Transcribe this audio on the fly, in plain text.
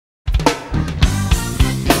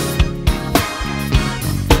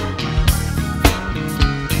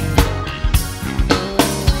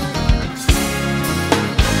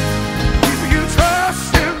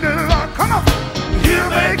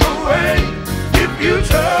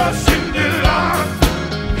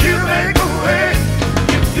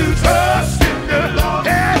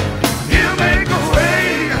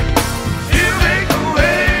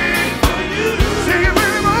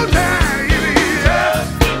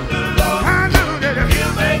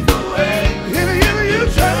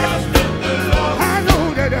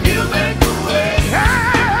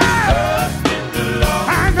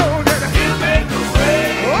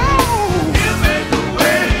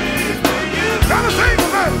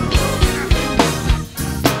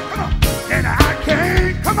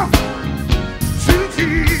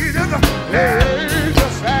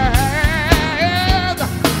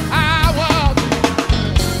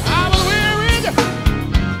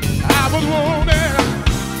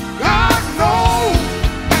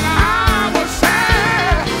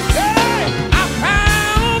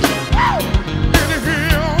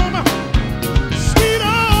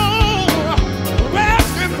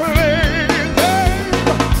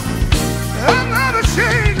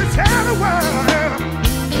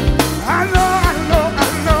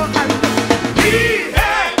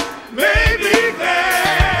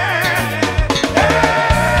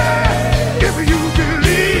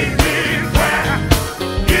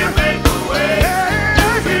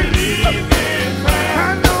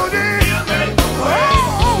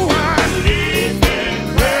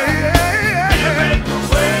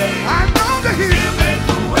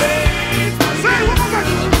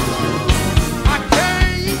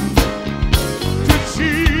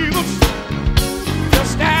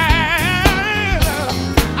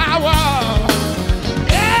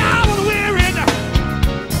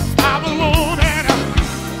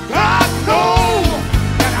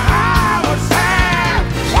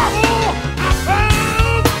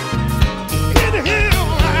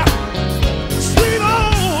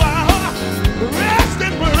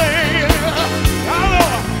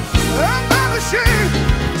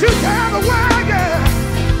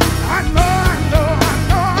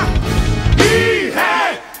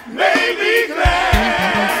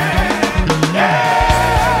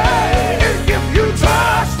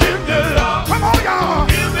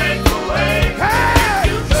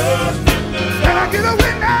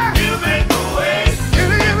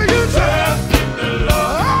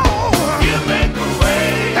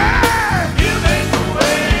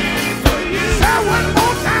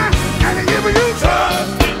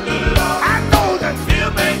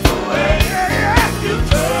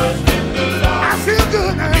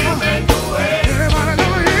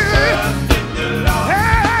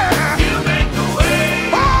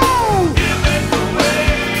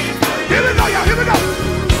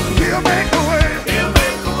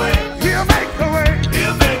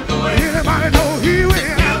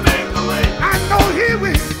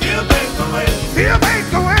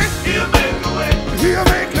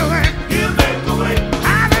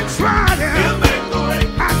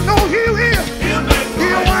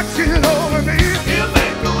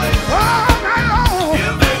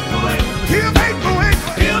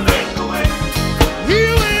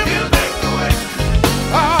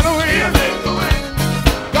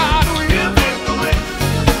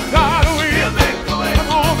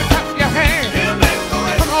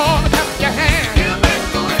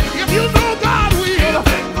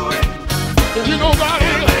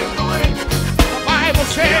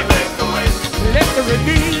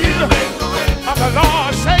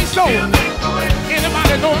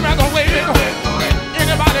Anybody know him as a way maker?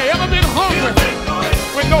 Anybody ever been hungry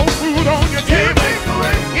with no food on your table?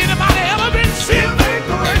 Anybody ever been sick?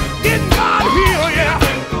 Didn't God heal you?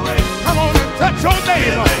 Come on and touch your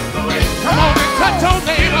neighbor. Come on and touch your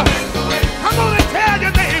neighbor. Come on and tell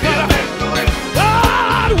your neighbor,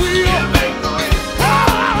 God will.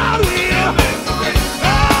 God will.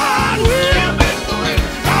 God will.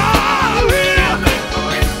 God will.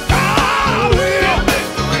 God will.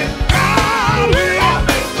 God will.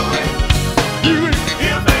 He will.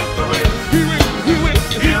 He will.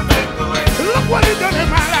 He will. Look what he done in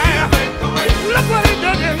my life. Look what he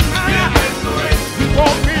done in my life. He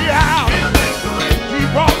brought me out.